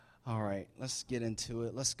All right, let's get into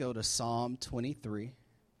it. Let's go to Psalm 23.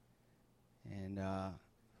 And I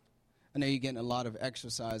know you're getting a lot of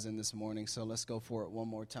exercise in this morning, so let's go for it one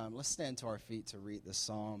more time. Let's stand to our feet to read the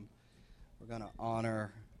psalm. We're going to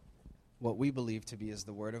honor what we believe to be is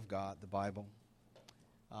the Word of God, the Bible.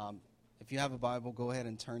 If you have a Bible, go ahead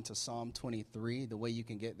and turn to Psalm 23. The way you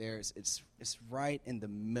can get there is it's right in the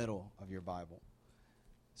middle of your Bible.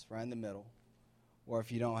 It's right in the middle. Or if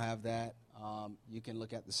you don't have that, you can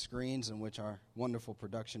look at the screens in which our wonderful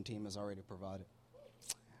production team has already provided.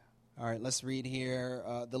 All right, let's read here.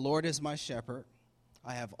 The Lord is my shepherd.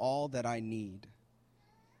 I have all that I need.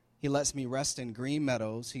 He lets me rest in green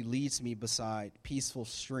meadows. He leads me beside peaceful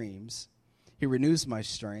streams. He renews my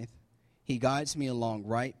strength. He guides me along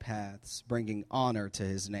right paths, bringing honor to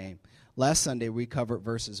his name. Last Sunday, we covered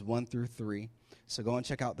verses 1 through 3, so go and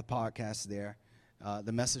check out the podcast there.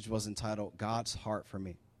 The message was entitled, God's Heart for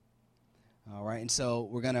Me. All right, and so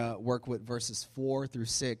we're going to work with verses 4 through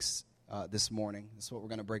 6 this morning. That's what we're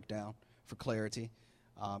going to break down for clarity.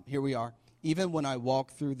 Here we are. Even when I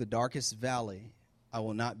walk through the darkest valley, I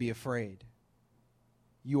will not be afraid.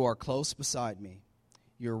 You are close beside me.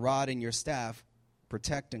 Your rod and your staff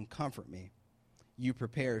protect and comfort me. You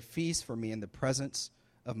prepare a feast for me in the presence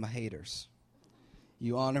of my haters.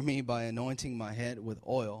 You honor me by anointing my head with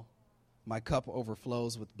oil. My cup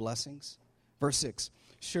overflows with blessings. Verse 6,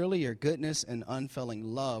 surely your goodness and unfailing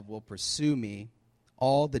love will pursue me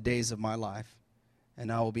all the days of my life,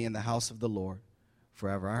 and I will be in the house of the Lord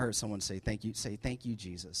forever. I heard someone say, thank you. Say, thank you,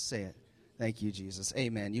 Jesus. Say it. Thank you, Jesus.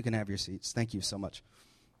 Amen. You can have your seats. Thank you so much.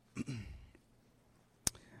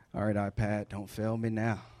 All right, iPad, don't fail me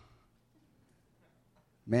now.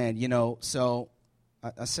 Man, so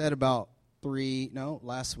I said about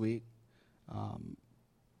last week,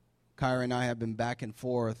 Kyra and I have been back and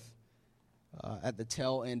forth at the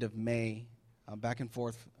tail end of May, back and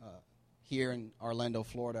forth here in Orlando,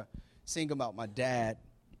 Florida, seeing about my dad,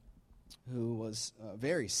 who was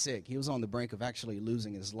very sick. He was on the brink of actually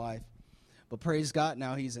losing his life. But praise God,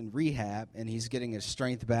 now he's in rehab, and he's getting his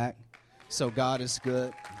strength back. So God is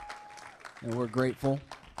good, and we're grateful.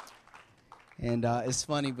 And it's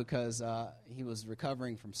funny because he was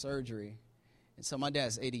recovering from surgery. And so my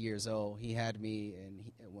dad's 80 years old. He had me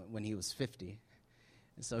when he was 50.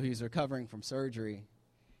 And so he's recovering from surgery.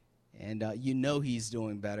 And he's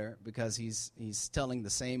doing better because he's telling the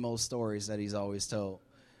same old stories that he's always told.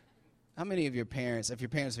 How many of your parents, if your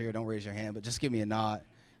parents are here, don't raise your hand, but just give me a nod.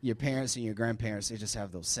 Your parents and your grandparents, they just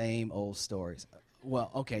have those same old stories.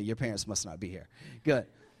 Well, okay, your parents must not be here. Good.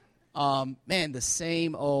 Man, the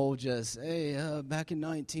same old hey, back in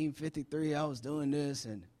 1953, I was doing this,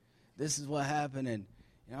 and this is what happened, and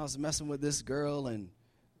I was messing with this girl, and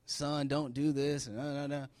son, don't do this,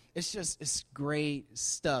 and it's great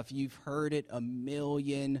stuff. You've heard it a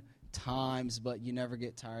million times, but you never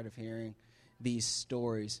get tired of hearing these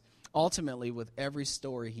stories. Ultimately, with every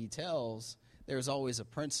story he tells, there's always a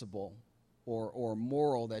principle or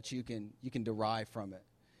moral that you can derive from it.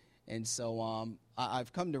 And so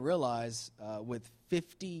I've come to realize with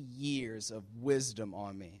 50 years of wisdom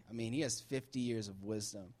on me, he has 50 years of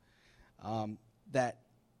wisdom, that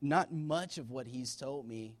not much of what he's told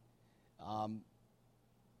me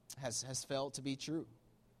has failed to be true.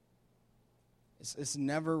 It's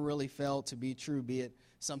never really failed to be true, be it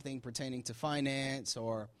something pertaining to finance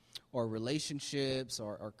or relationships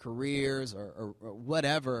or careers or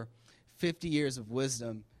whatever. 50 years of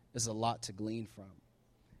wisdom is a lot to glean from.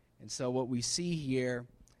 And so what we see here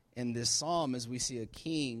in this psalm is we see a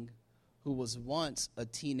king who was once a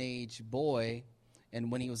teenage boy,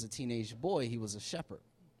 and when he was a teenage boy, he was a shepherd.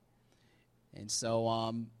 And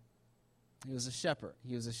so he was a shepherd.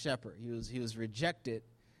 He was rejected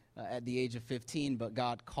at the age of 15, but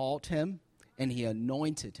God called him, and he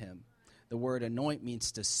anointed him. The word anoint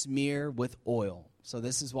means to smear with oil. So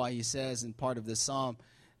this is why he says in part of this psalm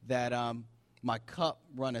that my cup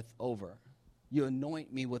runneth over. You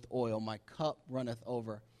anoint me with oil, my cup runneth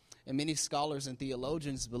over. And many scholars and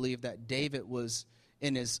theologians believe that David was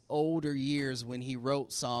in his older years when he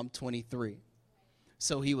wrote Psalm 23.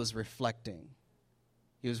 So he was reflecting.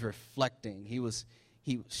 He was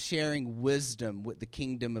sharing wisdom with the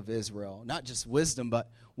kingdom of Israel. Not just wisdom, but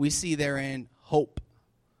we see therein hope.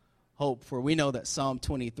 Hope, for we know that Psalm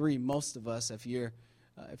 23, most of us, if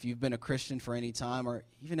you've been a Christian for any time, or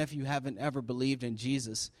even if you haven't ever believed in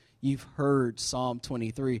Jesus, you've heard Psalm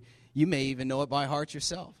 23. You may even know it by heart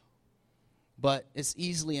yourself. But it's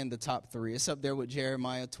easily in the top 3. It's up there with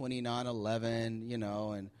Jeremiah 29:11,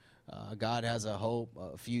 and God has a hope,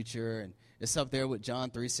 a future. And it's up there with John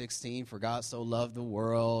 3:16, for God so loved the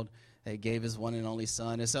world He gave his one and only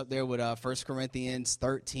son. It's up there with 1 Corinthians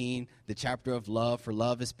 13, the chapter of love. For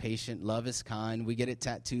love is patient, love is kind. We get it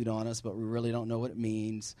tattooed on us, but we really don't know what it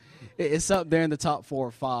means. It's up there in the top 4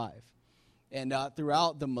 or 5. And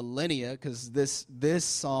throughout the millennia, because this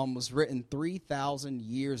psalm was written 3,000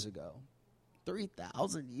 years ago.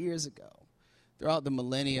 3,000 years ago. Throughout the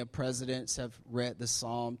millennia, presidents have read the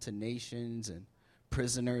psalm to nations, and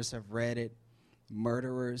prisoners have read it.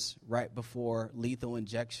 Murderers right before lethal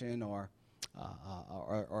injection or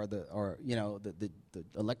the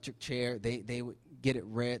electric chair, they would get it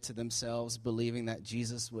read to themselves, believing that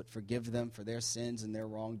Jesus would forgive them for their sins and their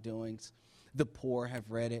wrongdoings. The poor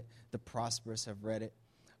have read it. The prosperous have read it.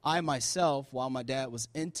 I myself, while my dad was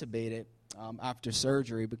intubated after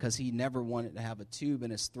surgery because he never wanted to have a tube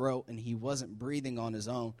in his throat and he wasn't breathing on his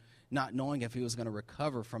own, not knowing if he was going to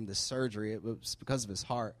recover from the surgery, it was because of his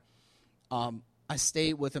heart. I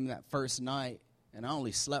stayed with him that first night, and I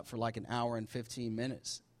only slept for like an hour and 15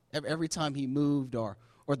 minutes. Every time he moved or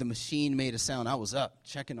the machine made a sound, I was up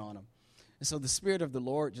checking on him. And so the Spirit of the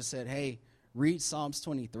Lord just said, hey, read Psalms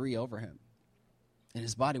 23 over him. And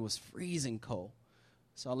his body was freezing cold.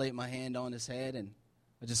 So I laid my hand on his head, and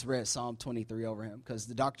I just read Psalm 23 over him because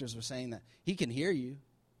the doctors were saying that he can hear you.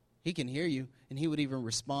 He can hear you. And he would even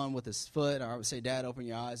respond with his foot, or I would say, Dad, open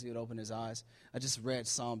your eyes. He would open his eyes. I just read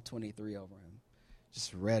Psalm 23 over him.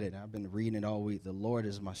 Just read it. I've been reading it all week. The Lord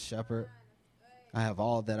is my shepherd. I have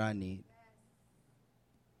all that I need.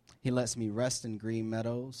 He lets me rest in green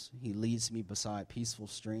meadows. He leads me beside peaceful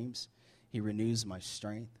streams. He renews my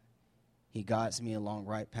strength. He guides me along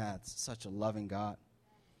right paths. Such a loving God.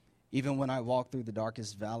 Even when I walk through the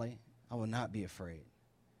darkest valley, I will not be afraid.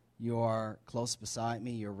 You are close beside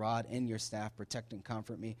me. Your rod and your staff protect and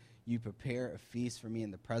comfort me. You prepare a feast for me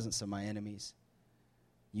in the presence of my enemies.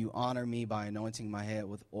 You honor me by anointing my head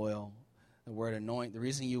with oil. The word anoint, the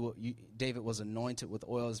reason David was anointed with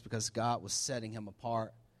oil is because God was setting him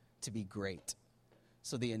apart to be great.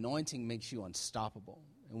 So the anointing makes you unstoppable.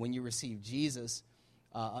 And when you receive Jesus,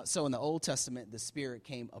 so in the Old Testament, the Spirit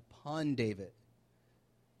came upon David.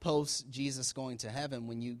 Post Jesus going to heaven,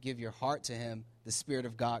 when you give your heart to him, the Spirit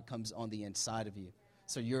of God comes on the inside of you.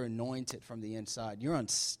 So you're anointed from the inside. You're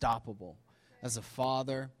unstoppable as a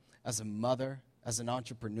father, as a mother, as an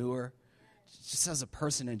entrepreneur, just as a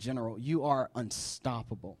person in general. You are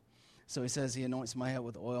unstoppable. So he says he anoints my head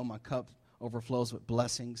with oil. My cup overflows with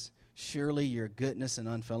blessings. Surely your goodness and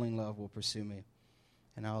unfailing love will pursue me,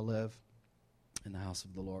 and I'll live in the house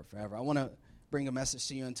of the Lord forever. I want to bring a message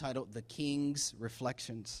to you entitled The King's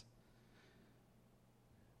Reflections.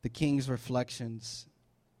 The King's Reflections.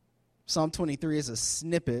 Psalm 23 is a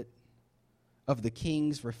snippet of the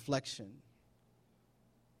King's reflection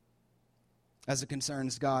as it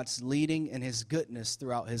concerns God's leading and his goodness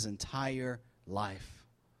throughout his entire life.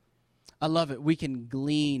 I love it. We can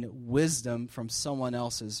glean wisdom from someone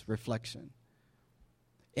else's reflection.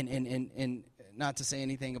 And not to say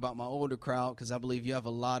anything about my older crowd, because I believe you have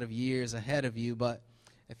a lot of years ahead of you, but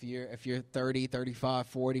if you're 30, 35,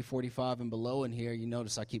 40, 45 and below in here, you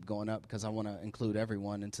notice I keep going up because I want to include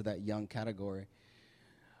everyone into that young category.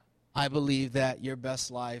 I believe that your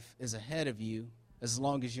best life is ahead of you as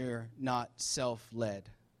long as you're not self-led.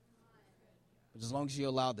 As long as you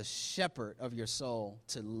allow the shepherd of your soul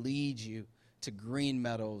to lead you to green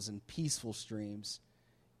meadows and peaceful streams,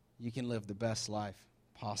 you can live the best life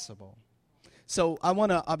possible. So I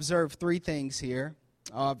want to observe 3 things here.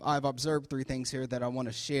 I've observed 3 things here that I want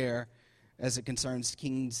to share as it concerns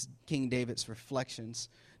King David's reflections.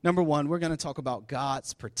 Number 1, we're going to talk about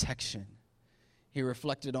God's protection. He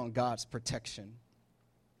reflected on God's protection.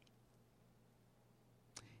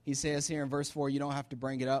 He says here in verse 4, you don't have to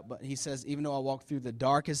bring it up, but he says, even though I walk through the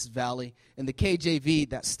darkest valley, in the KJV,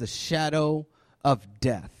 that's the shadow of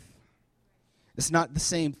death. It's not the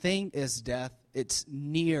same thing as death. It's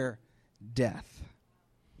near death.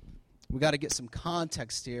 We got to get some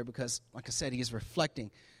context here because, like I said, he's reflecting.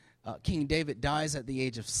 King David dies at the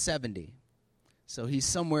age of 70. So he's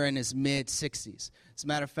somewhere in his mid-60s. As a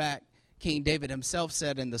matter of fact, King David himself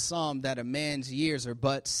said in the psalm that a man's years are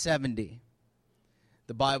but 70.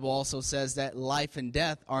 The Bible also says that life and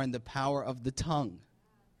death are in the power of the tongue.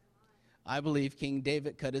 I believe King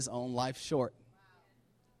David cut his own life short.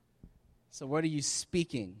 So what are you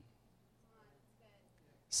speaking?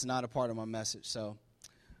 It's not a part of my message. So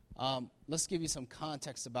let's give you some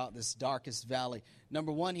context about this darkest valley.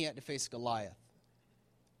 Number 1, he had to face Goliath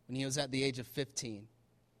when he was at the age of 15.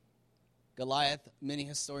 Goliath, many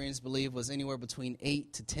historians believe, was anywhere between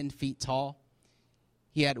 8 to 10 feet tall.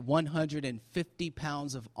 He had 150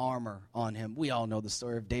 pounds of armor on him. We all know the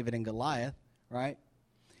story of David and Goliath, right?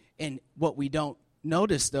 And what we don't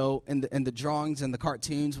notice, though, in the drawings and the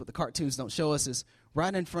cartoons, what the cartoons don't show us is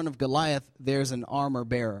right in front of Goliath, there's an armor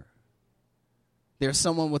bearer. There's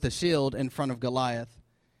someone with a shield in front of Goliath.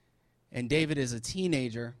 And David is a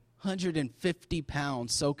teenager, 150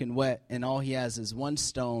 pounds soaking wet, and all he has is one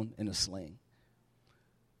stone and a sling.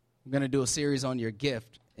 I'm going to do a series on your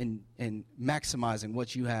gift and maximizing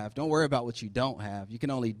what you have. Don't worry about what you don't have. You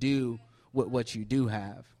can only do what you do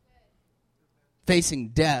have. Facing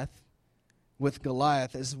death with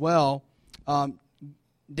Goliath as well,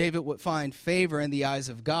 David would find favor in the eyes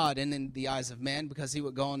of God and in the eyes of man, because he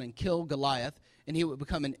would go on and kill Goliath, and he would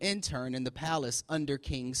become an intern in the palace under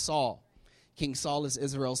King Saul. King Saul is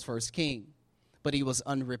Israel's first king, but he was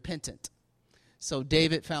unrepentant. So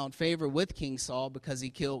David found favor with King Saul because he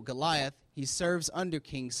killed Goliath. He serves under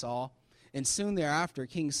King Saul, and soon thereafter,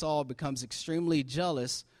 King Saul becomes extremely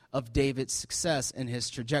jealous of David's success and his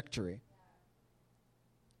trajectory.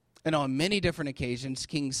 And on many different occasions,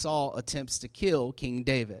 King Saul attempts to kill King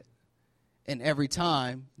David. And every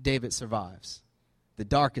time, David survives the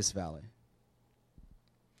darkest valley.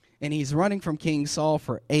 And he's running from King Saul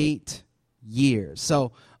for 8 years.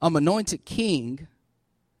 So I'm anointed king,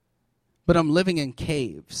 but I'm living in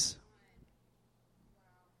caves.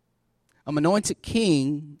 I'm anointed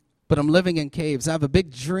king, but I'm living in caves. I have a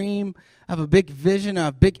big dream. I have a big vision. I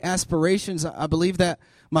have big aspirations. I believe that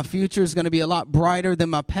my future is going to be a lot brighter than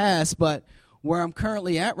my past, but where I'm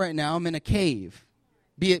currently at right now, I'm in a cave.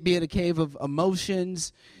 Be it a cave of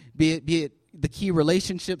emotions, be it the key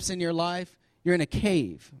relationships in your life. You're in a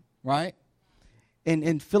cave, right?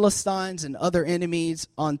 And Philistines and other enemies,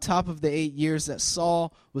 on top of the 8 years that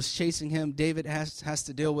Saul was chasing him, David has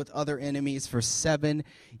to deal with other enemies for 7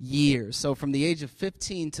 years. So from the age of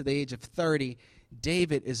 15 to the age of 30,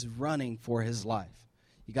 David is running for his life.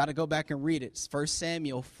 You got to go back and read it. It's 1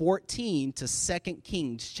 Samuel 14 to 2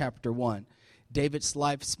 Kings chapter 1. David's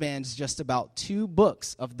life spans just about 2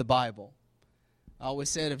 books of the Bible. I always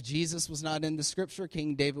said if Jesus was not in the scripture,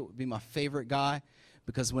 King David would be my favorite guy,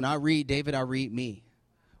 because when I read David, I read me.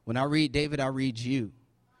 When I read David, I read you.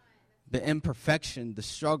 The imperfection, the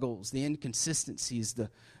struggles, the inconsistencies,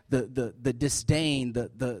 the disdain,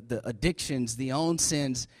 the addictions, the own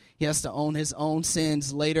sins. He has to own his own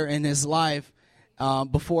sins later in his life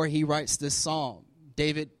before he writes this psalm.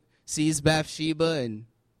 David sees Bathsheba, and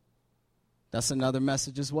that's another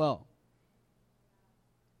message as well.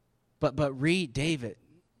 But read David.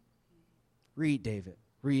 Read David.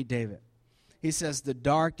 Read David. He says the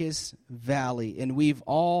darkest valley, and we've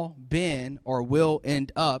all been or will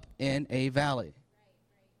end up in a valley.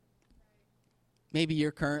 Maybe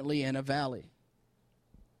you're currently in a valley,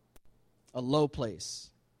 a low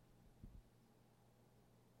place.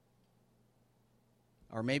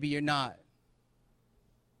 Or maybe you're not.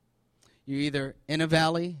 You're either in a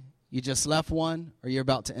valley, you just left one, or you're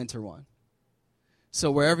about to enter one.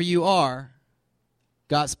 So wherever you are,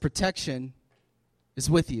 God's protection is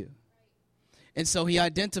with you. And so he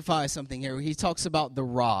identifies something here. He talks about the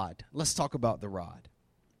rod. Let's talk about the rod.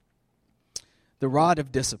 The rod of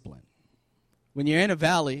discipline. When you're in a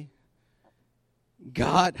valley,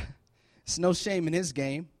 God, it's no shame in his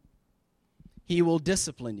game. He will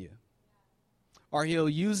discipline you. Or he'll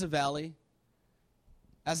use a valley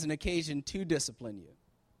as an occasion to discipline you.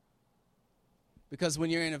 Because when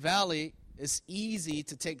you're in a valley, it's easy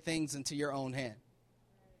to take things into your own hand.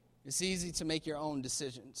 It's easy to make your own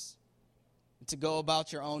decisions, to go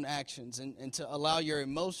about your own actions, and to allow your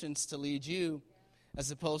emotions to lead you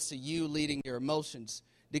as opposed to you leading your emotions,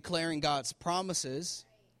 declaring God's promises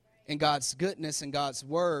and God's goodness and God's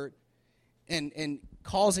word, and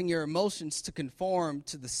causing your emotions to conform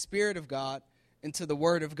to the Spirit of God and to the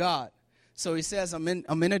Word of God. So he says, I'm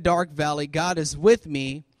in a dark valley. God is with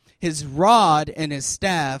me. His rod and his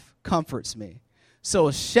staff comforts me. So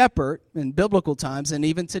a shepherd in biblical times, and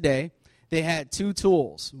even today, they had 2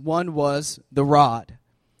 tools. One was the rod.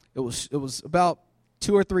 It was about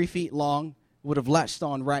 2 or 3 feet long. Would have latched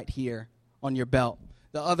on right here on your belt.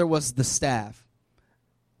 The other was the staff,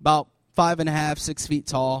 about 5.5, 6 feet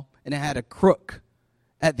tall, and it had a crook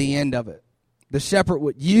at the end of it. The shepherd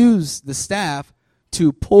would use the staff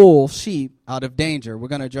to pull sheep out of danger. We're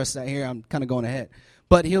going to address that here. I'm kind of going ahead.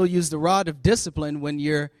 But he'll use the rod of discipline when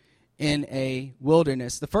you're in a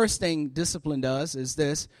wilderness. The first thing discipline does is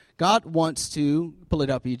this. God wants to, pull it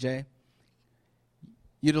up, EJ,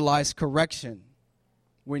 utilize correction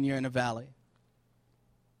when you're in a valley.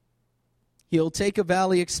 He'll take a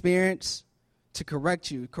valley experience to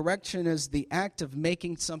correct you. Correction is the act of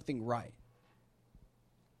making something right.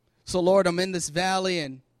 So, Lord, I'm in this valley,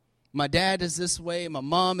 and my dad is this way, my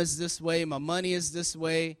mom is this way, my money is this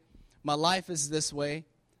way, my life is this way.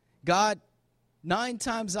 God, 9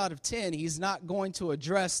 times out of 10, he's not going to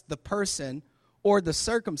address the person or the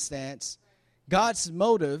circumstance. God's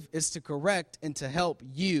motive is to correct and to help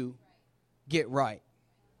you get right.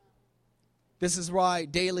 This is why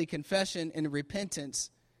daily confession and repentance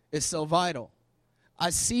is so vital. I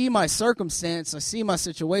see my circumstance, I see my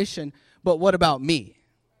situation, but what about me?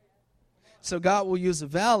 So God will use a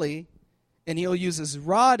valley, and he'll use his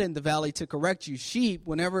rod in the valley to correct you. Sheep,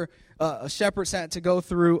 whenever a shepherd's had to go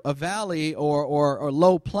through a valley or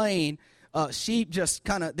low plain, sheep just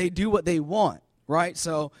kind of, they do what they want, right?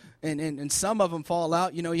 So, and some of them fall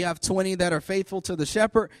out. You know, you have 20 that are faithful to the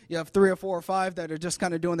shepherd. You have 3 or 4 or 5 that are just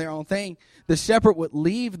kind of doing their own thing. The shepherd would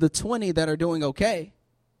leave the 20 that are doing okay,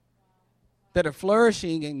 that are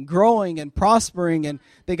flourishing and growing and prospering, and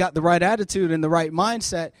they got the right attitude and the right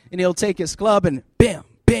mindset, and he'll take his club and bam,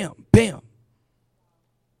 bam, bam.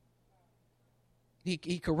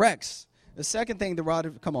 He corrects. The second thing the rod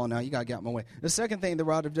of, come on now, you got to get out my way. The second thing the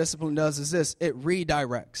rod of discipline does is this: it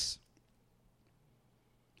redirects.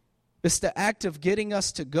 It's the act of getting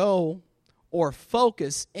us to go or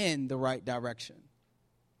focus in the right direction.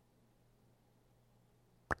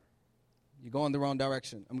 You're going the wrong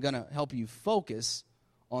direction. I'm going to help you focus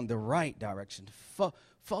on the right direction.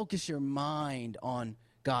 Focus your mind on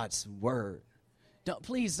God's word.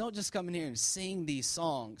 Please don't just come in here and sing these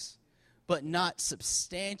songs, but not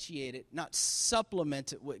substantiate it, not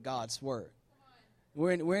supplement it with God's word.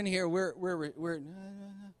 We're in here. We're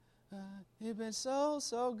you've been so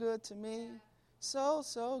good to me,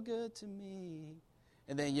 so good to me.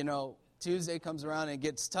 And then, you know, Tuesday comes around and it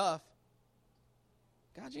gets tough.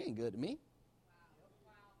 God, you ain't good to me.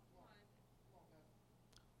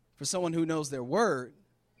 For someone who knows their word,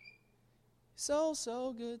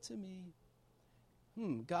 so good to me.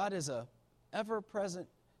 God is a ever-present,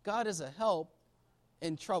 God is a help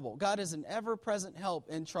in trouble. God is an ever-present help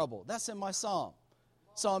in trouble. That's in my psalm.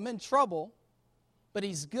 So I'm in trouble, but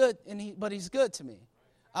he's good, but he's good to me.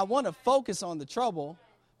 I want to focus on the trouble,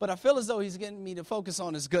 but I feel as though he's getting me to focus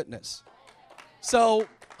on his goodness. So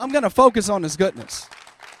I'm going to focus on his goodness.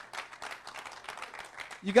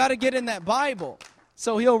 You got to get in that Bible.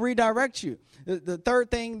 So he'll redirect you. The third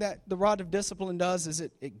thing that the rod of discipline does is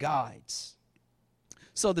it guides.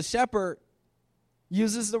 So the shepherd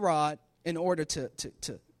uses the rod in order to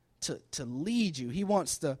lead you. He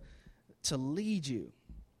wants to lead you.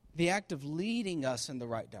 The act of leading us in the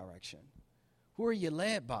right direction. Who are you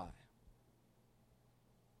led by?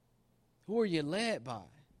 Who are you led by?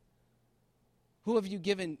 Who have you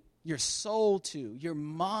given your soul to, your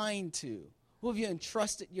mind to? Who have you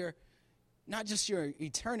entrusted not just your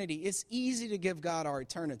eternity? It's easy to give God our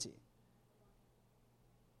eternity,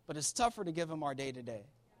 but it's tougher to give him our day-to-day.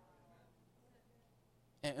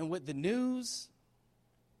 And with the news,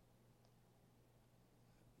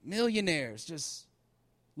 millionaires just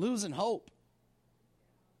losing hope,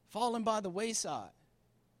 falling by the wayside.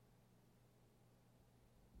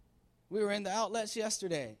 We were in the outlets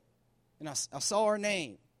yesterday, and I saw her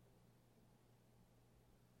name.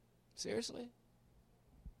 Seriously?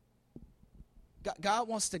 God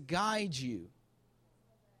wants to guide you.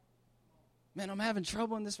 Man, I'm having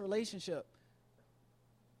trouble in this relationship.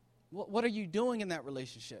 What are you doing in that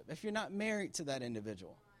relationship if you're not married to that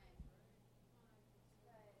individual?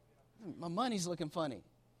 My money's looking funny.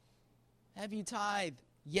 Have you tithed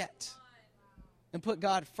yet? And put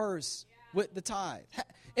God first with the tithe.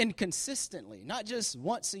 And consistently, not just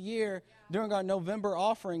once a year during our November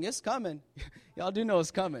offering. It's coming. Y'all do know it's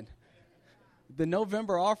coming. The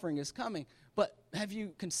November offering is coming. But have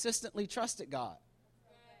you consistently trusted God?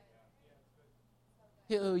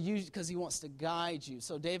 He'll use, because he wants to guide you.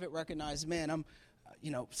 So David recognized, man, I'm,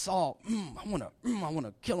 Saul, I want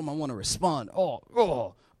to kill him. I want to respond. I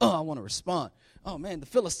want to respond. Oh, man, the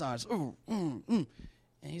Philistines, And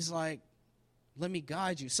he's like, let me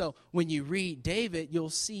guide you. So when you read David, you'll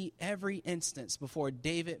see every instance before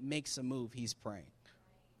David makes a move, he's praying.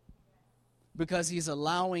 Because he's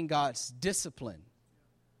allowing God's discipline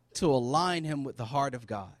to align him with the heart of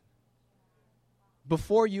God.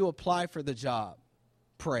 Before you apply for the job,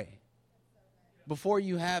 pray. Before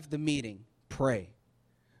you have the meeting, pray.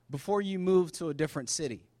 Before you move to a different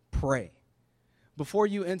city, pray. Before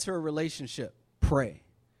you enter a relationship, pray.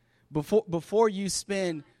 Before you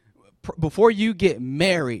get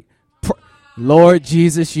married, Lord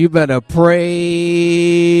Jesus, you better pray.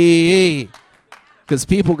 Because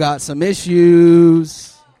people got some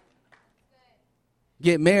issues.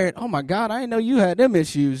 Get married. Oh, my God, I didn't know you had them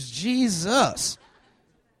issues. Jesus.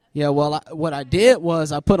 Yeah, well, what I did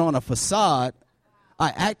was I put on a facade. I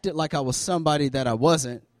acted like I was somebody that I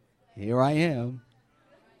wasn't. Here I am.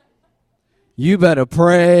 You better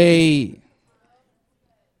pray.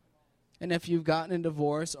 And if you've gotten a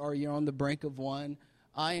divorce or you're on the brink of one,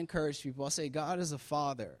 I encourage people. I say God is a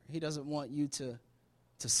father. He doesn't want you to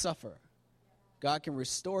suffer. God can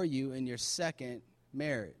restore you in your second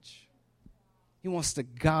marriage. He wants to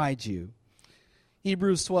guide you.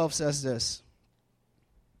 Hebrews 12 says this.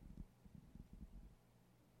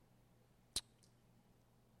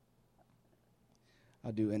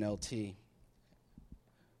 I'll do NLT.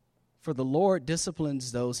 For the Lord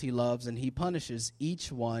disciplines those he loves, and he punishes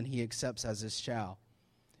each one he accepts as his child.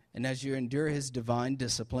 And as you endure his divine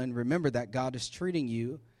discipline, remember that God is treating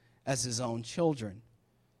you as his own children.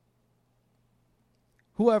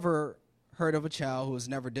 Whoever heard of a child who was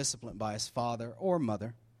never disciplined by his father or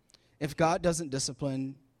mother? If God doesn't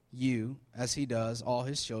discipline you as he does all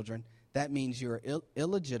his children, that means you're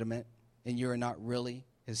illegitimate and you're not really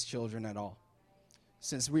his children at all.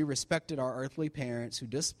 Since we respected our earthly parents who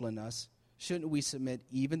disciplined us, shouldn't we submit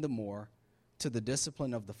even the more to the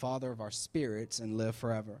discipline of the Father of our spirits and live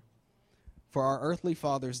forever? For our earthly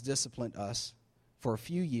fathers disciplined us for a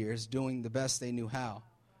few years, doing the best they knew how.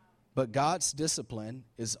 But God's discipline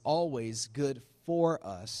is always good for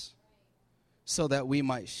us, so that we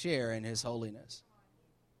might share in his holiness.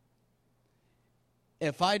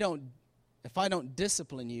 If I don't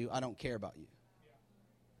discipline you, I don't care about you.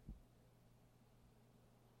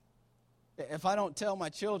 If I don't tell my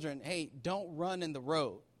children, hey, don't run in the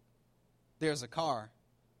road, there's a car.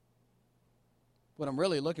 What I'm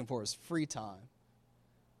really looking for is free time.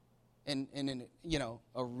 And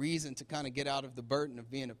a reason to kind of get out of the burden of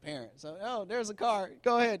being a parent. So, oh, there's a car.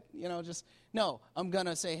 Go ahead. I'm going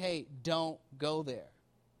to say, hey, don't go there.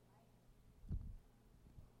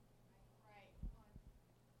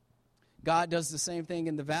 God does the same thing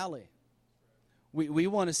in the valley. We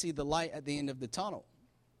want to see the light at the end of the tunnel.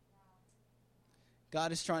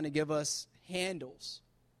 God is trying to give us handles.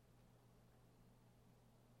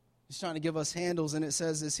 He's trying to give us handles, and it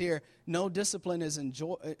says this here: no discipline is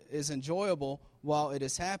enjoyable while it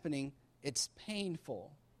is happening. It's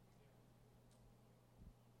painful.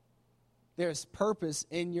 There's purpose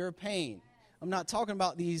in your pain. I'm not talking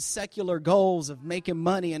about these secular goals of making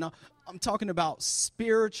money, and I'm talking about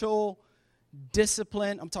spiritual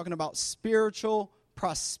discipline. I'm talking about spiritual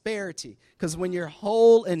prosperity. Because when you're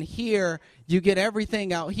whole in here, you get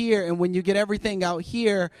everything out here. And when you get everything out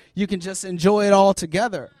here, you can just enjoy it all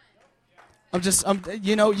together.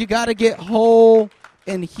 You got to get whole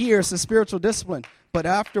in here. It's a spiritual discipline. But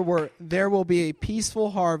afterward, there will be a peaceful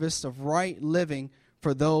harvest of right living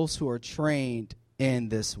for those who are trained in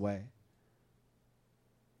this way.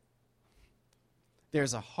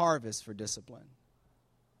 There's a harvest for discipline.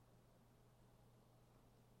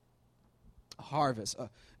 Harvest.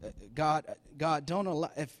 God, don't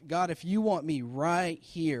allow. If you want me right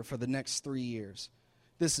here for the next 3 years,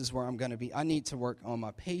 this is where I'm going to be. I need to work on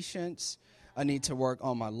my patience. I need to work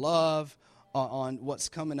on my love, on what's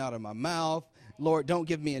coming out of my mouth. Lord, don't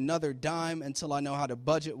give me another dime until I know how to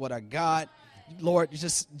budget what I got. Lord,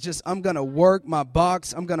 just I'm going to work my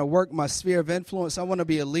box. I'm going to work my sphere of influence. I want to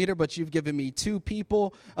be a leader, but you've given me 2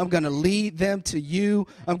 people. I'm going to lead them to you.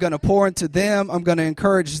 I'm going to pour into them. I'm going to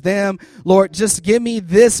encourage them. Lord, just give me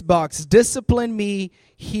this box. Discipline me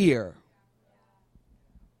here.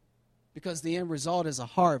 Because the end result is a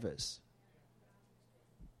harvest.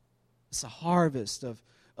 It's a harvest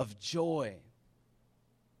of joy.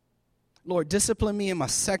 Lord, discipline me in my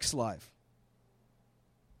sex life.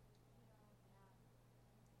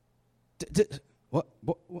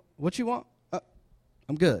 What you want?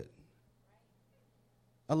 I'm good.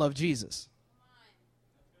 I love Jesus.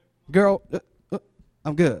 Girl,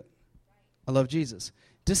 I'm good. I love Jesus.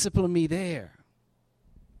 Discipline me there.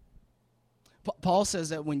 Paul says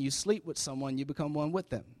that when you sleep with someone, you become one with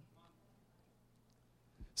them.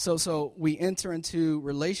 So we enter into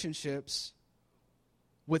relationships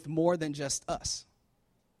with more than just us.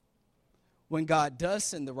 When God does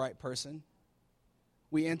send the right person,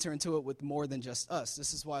 we enter into it with more than just us.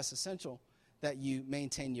 This is why it's essential that you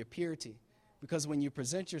maintain your purity. Because when you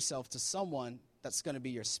present yourself to someone that's going to be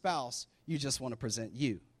your spouse, you just want to present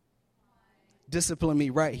you. Discipline me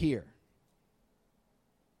right here.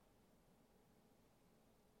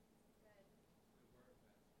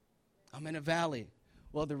 I'm in a valley.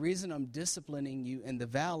 Well, the reason I'm disciplining you in the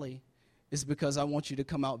valley is because I want you to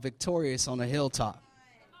come out victorious on a hilltop.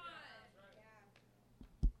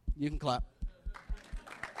 You can clap.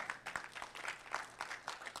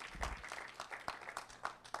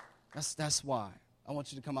 That's why. I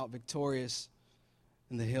want you to come out victorious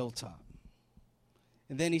in the hilltop.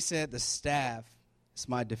 And then he said, the staff is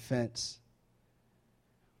my defense.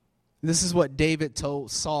 This is what David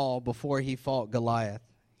told Saul before he fought Goliath.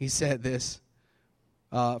 He said this,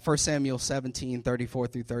 1 Samuel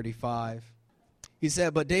 17:34 through 35. He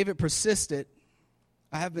said, but David persisted.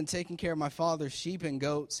 I have been taking care of my father's sheep and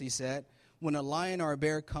goats, he said. When a lion or a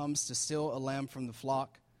bear comes to steal a lamb from the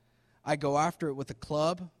flock, I go after it with a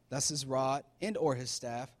club, that's his rod, and or his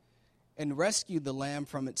staff, and rescue the lamb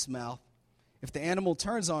from its mouth. If the animal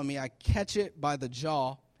turns on me, I catch it by the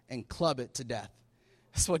jaw and club it to death.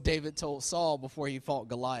 That's what David told Saul before he fought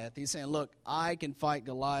Goliath. He's saying, look, I can fight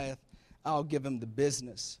Goliath. I'll give him the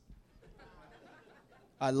business.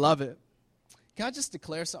 I love it. Can I just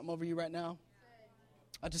declare something over you right now?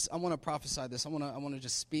 I want to prophesy this. I want to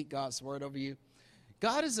just speak God's word over you.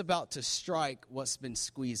 God is about to strike what's been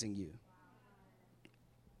squeezing you.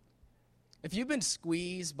 If you've been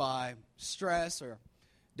squeezed by stress or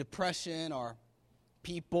depression or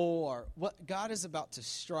people or what, God is about to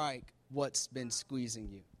strike what's been squeezing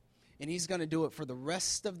you. And he's going to do it for the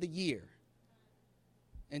rest of the year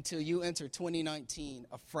until you enter 2019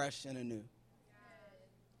 afresh and anew.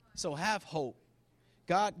 So have hope.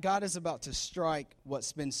 God is about to strike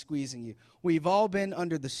what's been squeezing you. We've all been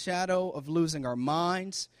under the shadow of losing our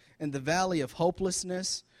minds in the valley of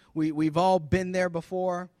hopelessness. We've all been there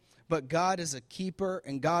before, but God is a keeper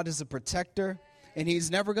and God is a protector, and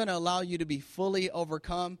he's never going to allow you to be fully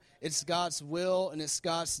overcome. It's God's will and it's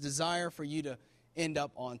God's desire for you to end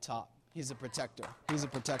up on top. He's a protector. He's a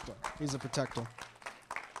protector. He's a protector.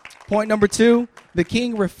 Point number 2, the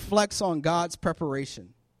king reflects on God's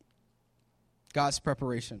preparation. God's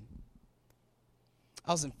preparation.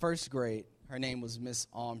 I was in first grade. Her name was Miss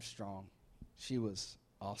Armstrong. She was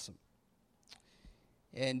awesome.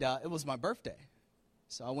 And it was my birthday.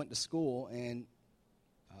 So I went to school, and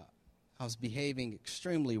I was behaving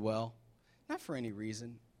extremely well. Not for any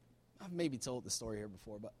reason. I've maybe told the story here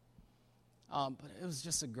before, but it was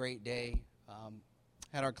just a great day.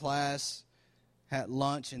 Had our class, had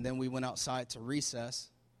lunch, and then we went outside to recess.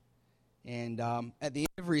 And at the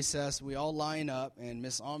end of recess, we all line up, and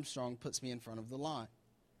Miss Armstrong puts me in front of the line.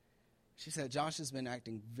 She said, Josh has been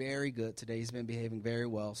acting very good today. He's been behaving very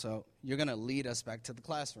well, so you're going to lead us back to the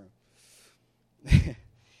classroom.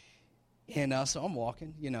 And so I'm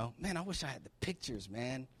walking, man, I wish I had the pictures,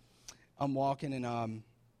 man. I'm walking, and,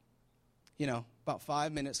 about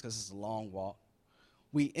 5 minutes, because it's a long walk.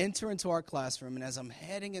 We enter into our classroom, and as I'm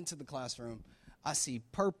heading into the classroom, I see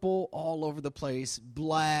purple all over the place,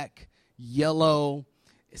 black, yellow.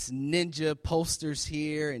 It's ninja posters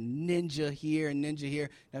here and ninja here and ninja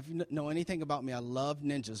here. Now, if you know anything about me, I loved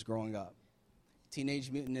ninjas growing up.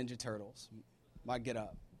 Teenage Mutant Ninja Turtles. My get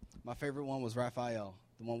up. My favorite one was Raphael,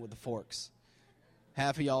 the one with the forks.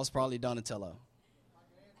 Half of y'all is probably Donatello.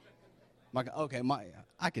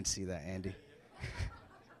 I can see that, Andy.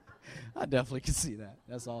 I definitely can see that.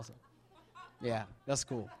 That's awesome. Yeah, that's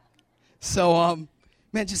cool. So,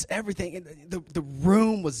 man, just everything. And the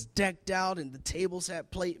room was decked out, and the tables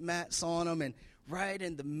had plate mats on them. And right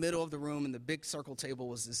in the middle of the room, in the big circle table,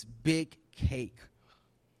 was this big cake.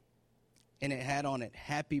 And it had on it,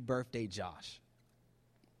 Happy Birthday, Josh.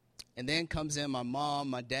 And then comes in my mom,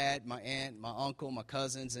 my dad, my aunt, my uncle, my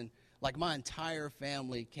cousins, and like my entire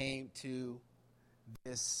family came to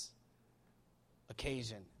this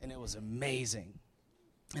occasion. And it was amazing.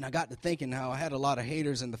 And I got to thinking how I had a lot of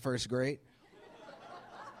haters in the first grade.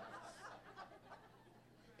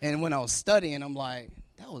 And when I was studying, I'm like,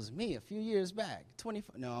 that was me a few years back.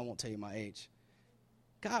 25. No, I won't tell you my age.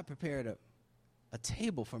 God prepared a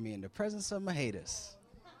table for me in the presence of my haters.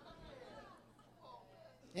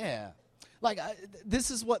 Yeah. This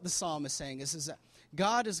is what the psalm is saying. This is that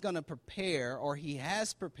God is going to prepare, or he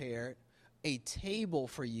has prepared, a table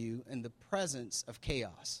for you in the presence of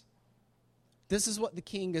chaos. This is what the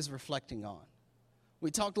king is reflecting on. We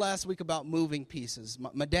talked last week about moving pieces.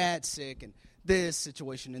 My dad's sick, and this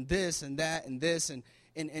situation, and this, and that, and this,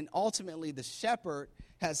 and ultimately the shepherd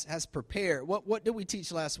has prepared. What did we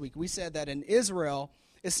teach last week? We said that in Israel,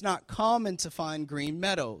 it's not common to find green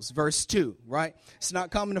meadows. Verse 2, right? It's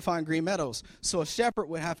not common to find green meadows. So a shepherd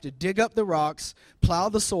would have to dig up the rocks, plow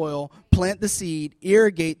the soil, plant the seed,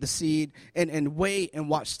 irrigate the seed, and wait and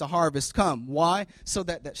watch the harvest come. Why? So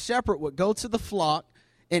that shepherd would go to the flock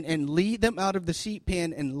and lead them out of the sheep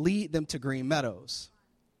pen and lead them to green meadows.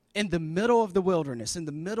 In the middle of the wilderness, in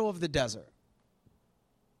the middle of the desert.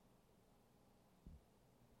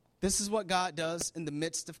 This is what God does in the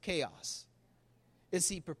midst of chaos. Is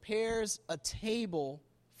he prepares a table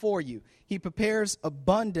for you. He prepares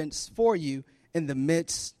abundance for you in the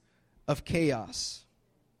midst of chaos.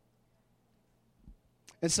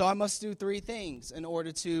 And so I must do 3 things in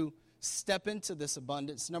order to step into this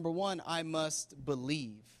abundance. Number 1, I must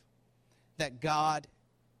believe that God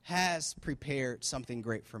has prepared something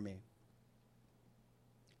great for me.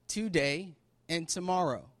 today, and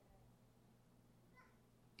tomorrow.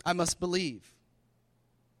 I must believe.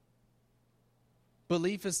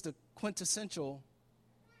 Belief is the quintessential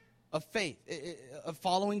of faith, of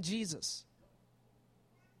following Jesus.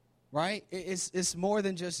 Right? It's more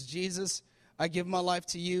than just Jesus, I give my life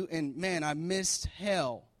to you, and man, I missed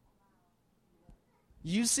hell.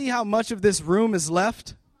 You see how much of this room is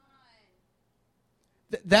left?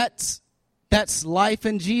 That's life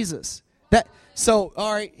in Jesus. So,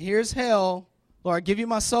 all right, here's hell. Lord, I give you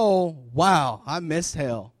my soul. Wow, I missed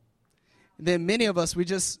hell. And then many of us,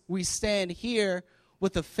 we stand here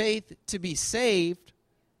with the faith to be saved,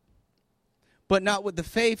 but not with the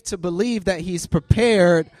faith to believe that he's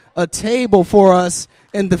prepared a table for us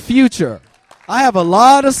in the future. I have a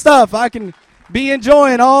lot of stuff I can be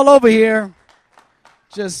enjoying all over here.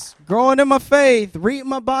 Just growing in my faith, reading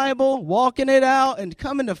my Bible, walking it out, and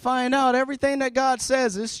coming to find out everything that God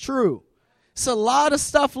says is true. It's a lot of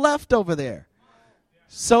stuff left over there.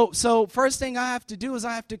 So first thing I have to do is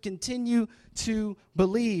I have to continue to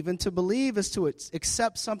believe. And to believe is to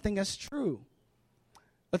accept something as true.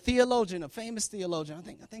 A theologian, a famous theologian, I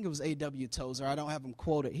think it was A.W. Tozer. I don't have him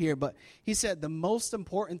quoted here, but he said the most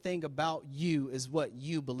important thing about you is what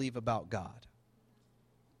you believe about God.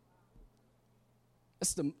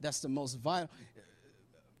 That's the most vital.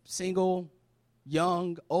 Single,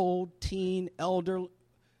 young, old, teen, elder,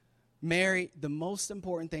 married. The most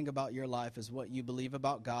important thing about your life is what you believe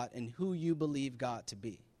about God and who you believe God to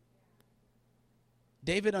be.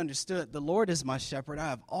 David understood, the Lord is my shepherd. I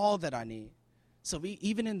have all that I need. So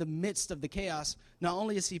even in the midst of the chaos, not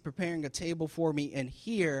only is he preparing a table for me, and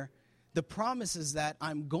here, the promise is that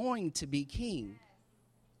I'm going to be king.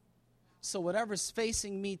 So whatever's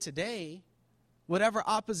facing me today, whatever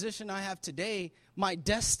opposition I have today, my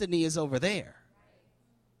destiny is over there.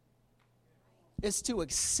 It's to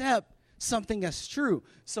accept something that's true.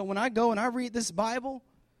 So when I go and I read this Bible,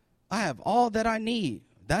 I have all that I need.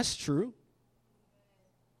 That's true.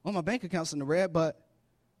 Well, my bank account's in the red, but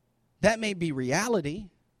that may be reality,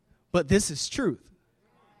 but this is truth.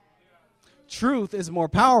 Truth is more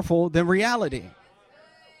powerful than reality.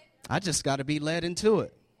 I just got to be led into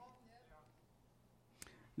it.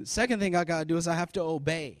 The second thing I got to do is I have to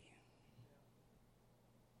obey.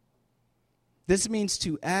 This means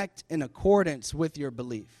to act in accordance with your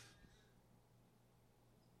belief.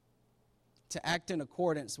 To act in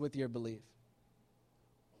accordance with your belief.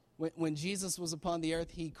 When Jesus was upon the earth,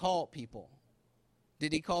 he called people.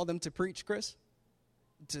 Did he call them to preach, Chris?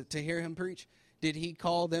 To hear him preach? Did he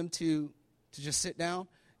call them to just sit down?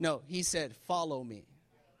 No, he said, follow me.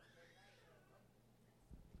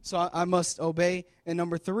 So I must obey. And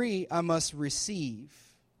number 3, I must receive.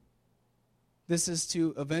 This is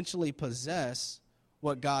to eventually possess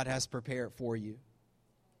what God has prepared for you.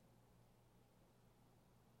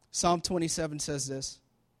 Psalm 27 says this,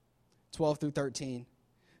 12 through 13.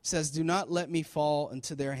 Says, do not let me fall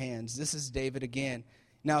into their hands. This is David again.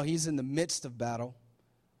 Now he's in the midst of battle.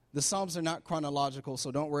 The Psalms are not chronological, so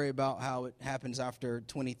don't worry about how it happens after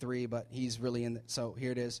 23, but he's really in so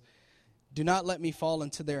here it is. Do not let me fall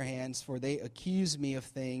into their hands, for they accuse me of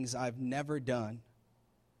things I've never done.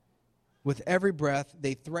 With every breath,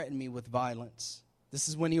 they threaten me with violence. This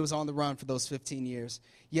is when he was on the run for those 15 years.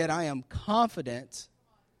 Yet I am confident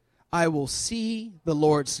I will see the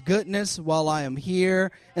Lord's goodness while I am here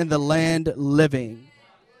in the land living.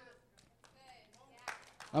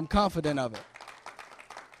 I'm confident of it.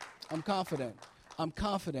 I'm confident. I'm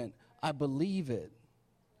confident. I believe it.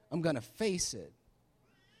 I'm going to face it.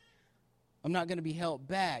 I'm not going to be held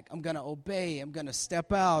back. I'm going to obey. I'm going to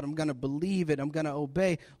step out. I'm going to believe it. I'm going to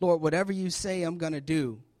obey. Lord, whatever you say, I'm going to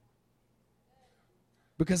do.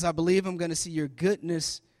 Because I believe I'm going to see your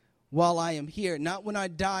goodness while I am here. Not when I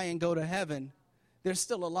die and go to heaven. There's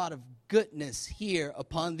still a lot of goodness here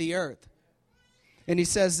upon the earth. And he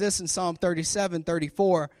says this in Psalm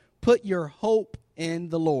 37:34, put your hope in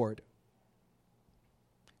the Lord.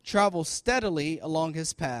 Travel steadily along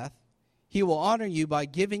his path. He will honor you by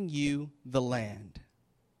giving you the land.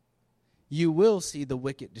 You will see the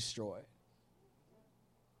wicked destroyed.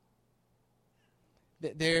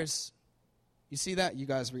 You see that? You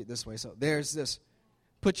guys read this way. So there's this.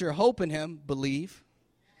 Put your hope in him, believe.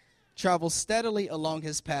 Travel steadily along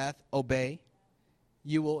his path, obey.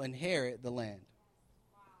 You will inherit the land.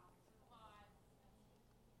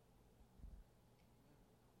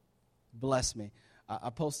 Bless me.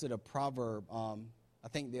 I posted a proverb, I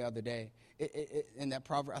think the other day. In that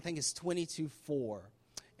proverb, I think it's 22:4.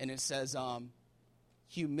 And it says,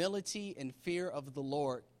 humility and fear of the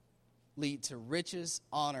Lord lead to riches,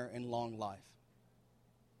 honor, and long life.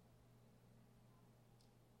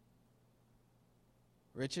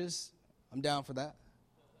 Riches, I'm down for that.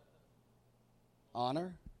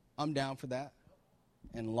 Honor, I'm down for that.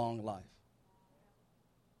 And long life.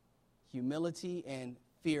 Humility and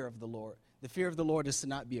fear of the Lord. The fear of the Lord is to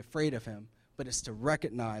not be afraid of him, but it's to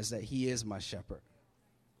recognize that he is my shepherd.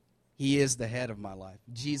 He is the head of my life.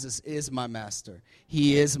 Jesus is my master.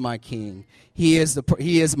 He is my king. He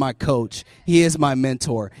is my coach. He is my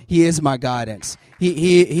mentor. He is my guidance.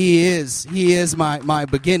 He is my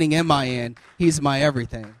beginning and my end. He's my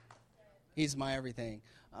everything. He's my everything.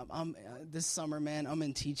 This summer, man, I'm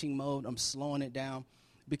in teaching mode. I'm slowing it down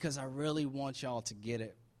because I really want y'all to get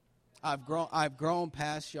it. I've grown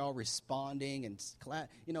past y'all responding and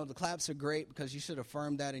the claps are great because you should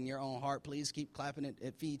affirm that in your own heart. Please keep clapping it.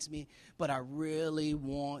 It feeds me. But I really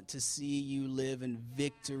want to see you live in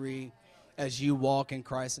victory as you walk in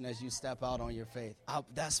Christ and as you step out on your faith.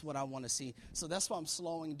 That's what I want to see. So that's why I'm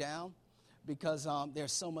slowing down because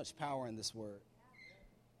there's so much power in this word.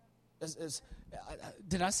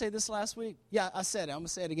 Did I say this last week? Yeah, I said it. I'm going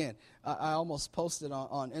to say it again. I almost posted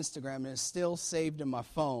on Instagram, and it's still saved in my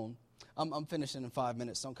phone. I'm finishing in 5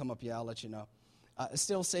 minutes. Don't come up yet. I'll let you know. It's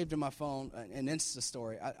still saved in my phone, an Insta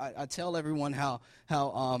story. I tell everyone how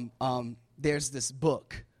there's this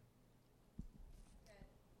book.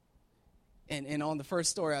 And on the first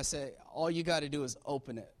story, I say, all you got to do is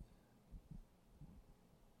open it.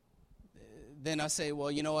 Then I say,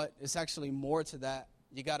 well, you know what? It's actually more to that.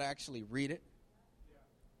 You got to actually read it.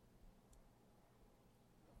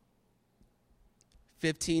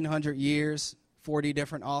 1,500 years, 40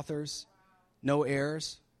 different authors, no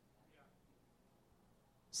errors,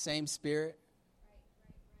 same spirit.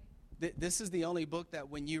 This is the only book that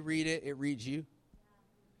when you read it, it reads you.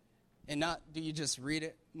 And not do you just read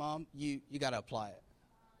it, Mom? You got to apply it.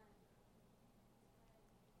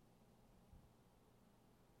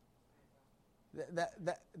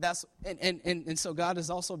 That's and so God has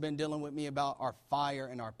also been dealing with me about our fire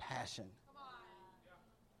and our passion.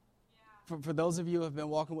 For those of you who have been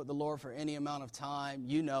walking with the Lord for any amount of time,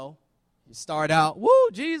 you start out, woo,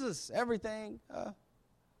 Jesus, everything.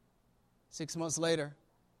 6 months later,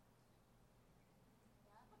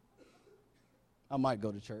 I might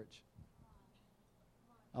go to church.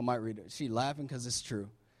 I might read it. She laughing because it's true.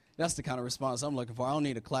 That's the kind of response I'm looking for. I don't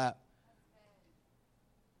need a clap.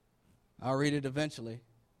 I'll read it eventually.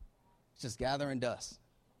 It's just gathering dust.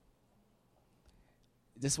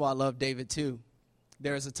 This is why I love David too.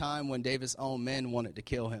 There is a time when David's own men wanted to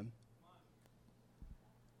kill him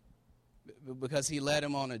because he led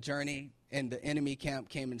them on a journey, and the enemy camp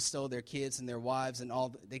came and stole their kids and their wives and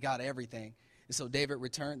all. They got everything. And so David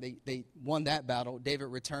returned. They won that battle. David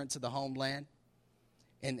returned to the homeland,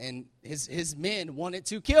 and his men wanted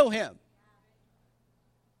to kill him.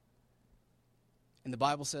 And the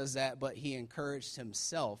Bible says that, but he encouraged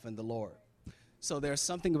himself in the Lord. So there's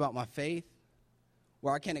something about my faith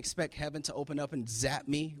where I can't expect heaven to open up and zap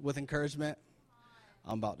me with encouragement.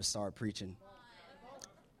 I'm about to start preaching.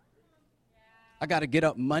 I got to get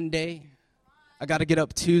up Monday. I got to get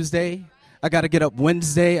up Tuesday. I got to get up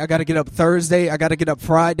Wednesday. I got to get up Thursday. I got to get up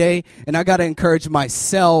Friday. And I got to encourage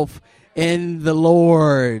myself in the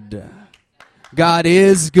Lord. God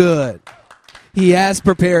is good. He has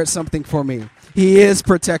prepared something for me. He is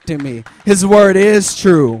protecting me. His word is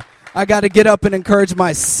true. I got to get up and encourage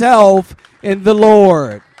myself in the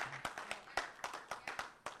Lord.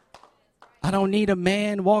 I don't need a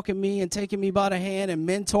man walking me and taking me by the hand and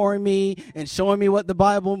mentoring me and showing me what the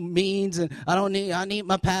Bible means. And I need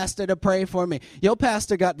my pastor to pray for me. Your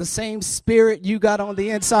pastor got the same spirit you got on the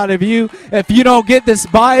inside of you. If you don't get this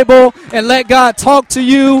Bible and let God talk to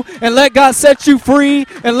you and let God set you free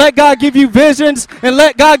and let God give you visions and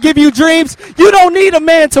let God give you dreams, you don't need a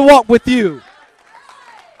man to walk with you.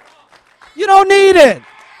 You don't need it.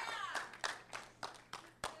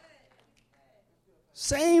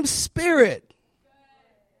 Same spirit.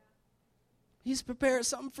 He's prepared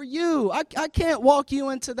something for you. I can't walk you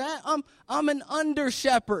into that. I'm an under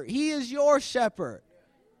shepherd. He is your shepherd.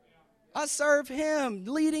 I serve him,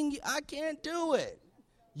 leading you. I can't do it.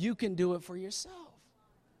 You can do it for yourself.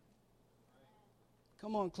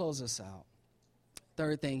 Come on, close us out.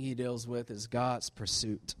 Third thing he deals with is God's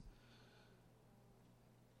pursuit.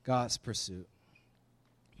 God's pursuit.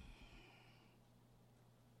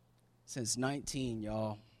 Since 19,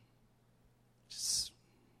 y'all, just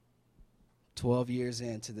 12 years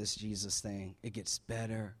into this Jesus thing, it gets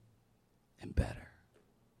better and better.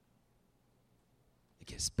 It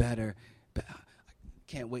gets better. I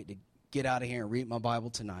can't wait to get out of here and read my Bible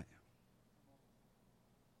tonight.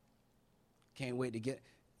 Can't wait to get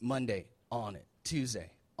Monday on it,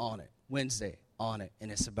 Tuesday on it, Wednesday on it,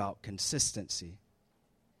 and it's about consistency.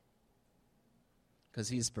 because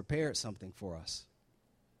he's prepared something for us.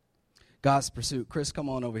 God's pursuit. Chris, come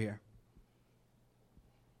on over here.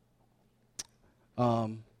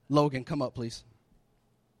 Logan, come up, please.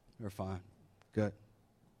 You're fine. Good.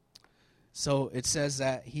 So it says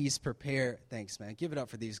that he's prepared. Thanks, man. Give it up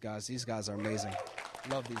for these guys. These guys are amazing.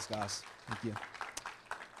 Love these guys. Thank you.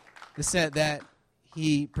 It said that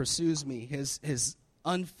he pursues me, his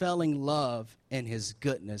unfailing love and his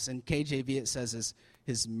goodness. In KJV, it says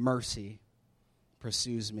his mercy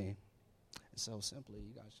pursues me. So simply,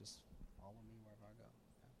 you guys just follow me wherever I go.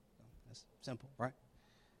 That's simple, right?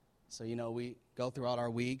 So, we go throughout our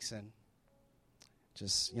weeks and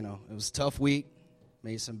just, it was a tough week.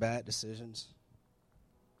 Made some bad decisions.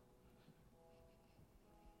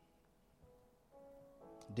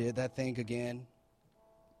 Did that thing again.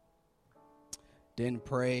 Didn't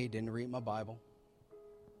pray, didn't read my Bible.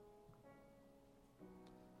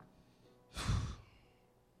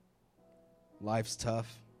 Life's tough.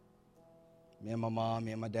 Me and my mom,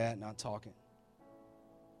 me and my dad not talking.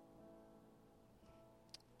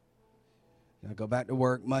 I go back to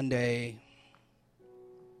work Monday.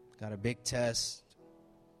 Got a big test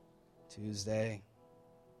Tuesday.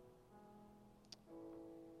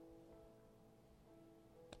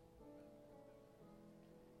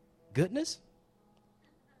 Goodness?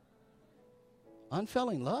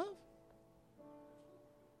 Unfailing love?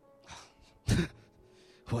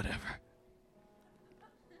 Whatever.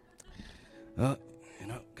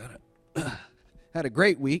 Had a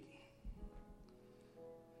great week.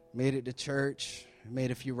 Made it to church.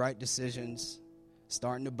 Made a few right decisions.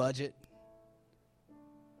 Starting to budget.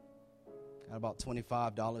 Got about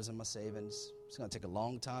 $25 in my savings. It's going to take a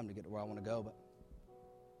long time to get to where I want to go, but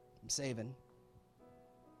I'm saving.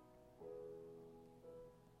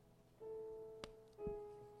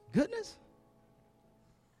 Goodness?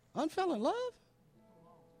 Unfailing love?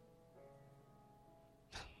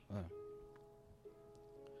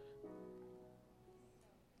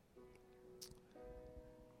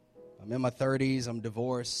 I'm in my 30s. I'm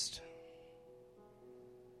divorced.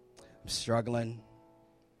 I'm struggling.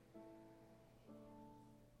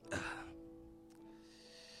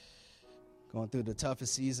 Going through the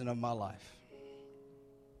toughest season of my life.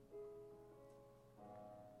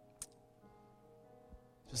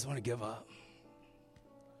 Just want to give up.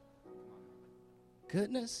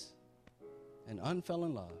 Goodness and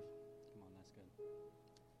unfailing love. Come on, that's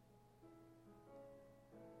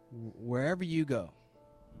good. Wherever you go,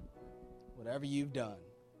 whatever you've done,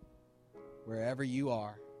 wherever you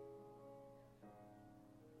are,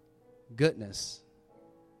 goodness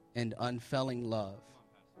and unfailing love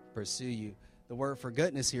pursue you. The word for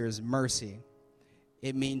goodness here is mercy.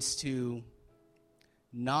 It means to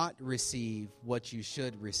not receive what you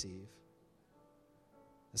should receive.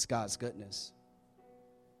 That's God's goodness.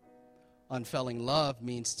 Unfailing love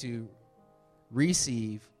means to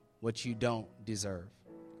receive what you don't deserve.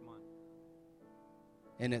 Come on.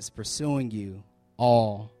 And it's pursuing you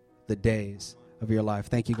all the days of your life.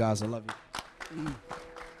 Thank you, guys. I love you.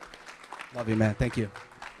 Love you, man. Thank you.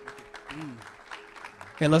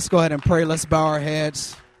 Okay, let's go ahead and pray. Let's bow our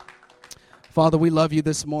heads. Father, we love you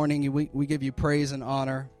this morning. We give you praise and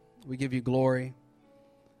honor. We give you glory.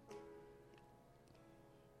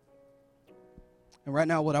 And right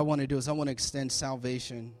now what I want to do is I want to extend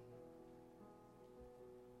salvation.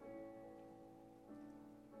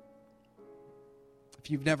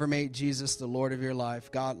 If you've never made Jesus the Lord of your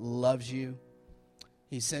life, God loves you.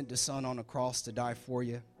 He sent His Son on a cross to die for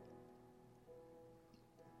you,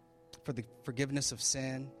 for the forgiveness of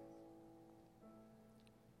sin.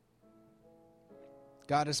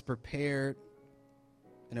 God has prepared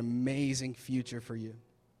an amazing future for you.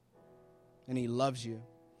 And He loves you.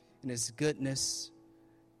 And His goodness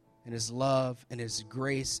and His love and His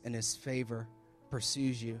grace and His favor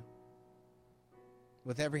pursues you.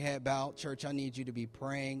 With every head bowed, church, I need you to be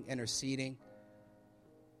praying, interceding.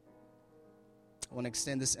 I want to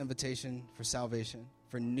extend this invitation for salvation,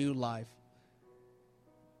 for new life.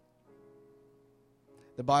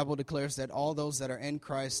 The Bible declares that all those that are in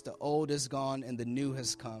Christ, the old is gone and the new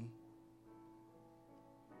has come.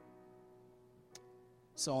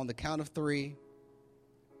 So on the count of 3,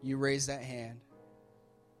 you raise that hand.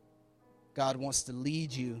 God wants to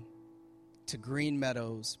lead you to green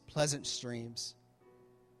meadows, pleasant streams.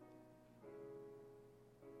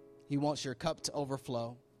 He wants your cup to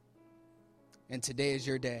overflow. And today is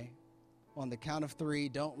your day. On the count of 3,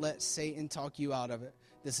 don't let Satan talk you out of it.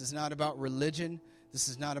 This is not about religion. This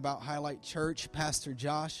is not about Highlight Church, Pastor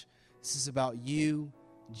Josh. This is about you,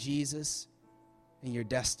 Jesus, and your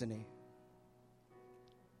destiny.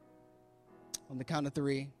 On the count of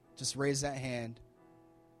 3, just raise that hand.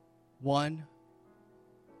 1,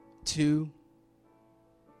 2,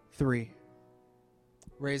 3.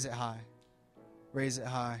 Raise it high. Raise it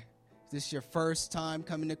high. Is this your first time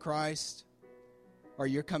coming to Christ, or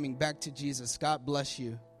you're coming back to Jesus? God bless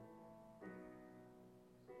you.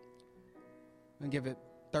 And give it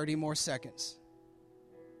 30 more seconds.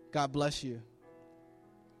 God bless you.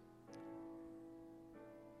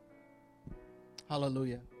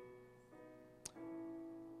 Hallelujah.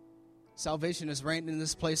 Salvation is reigning in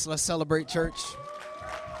this place. Let's celebrate, church.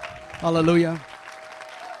 Hallelujah.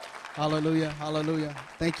 Hallelujah. Hallelujah.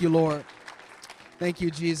 Thank you, Lord. Thank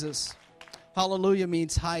you, Jesus. Hallelujah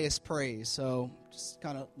means highest praise. So just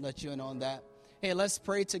kind of let you in on that. Hey, let's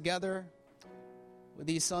pray together with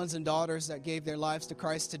these sons and daughters that gave their lives to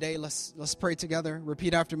Christ today. Let's pray together.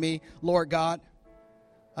 Repeat after me. Lord God,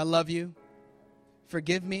 I love you.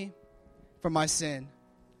 Forgive me for my sin.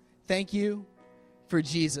 Thank you for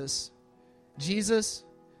Jesus. Jesus,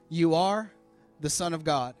 you are the Son of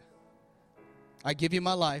God. I give you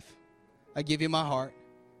my life. I give you my heart.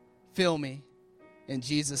 Fill me in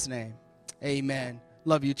Jesus' name. Amen.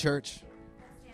 Love you, church.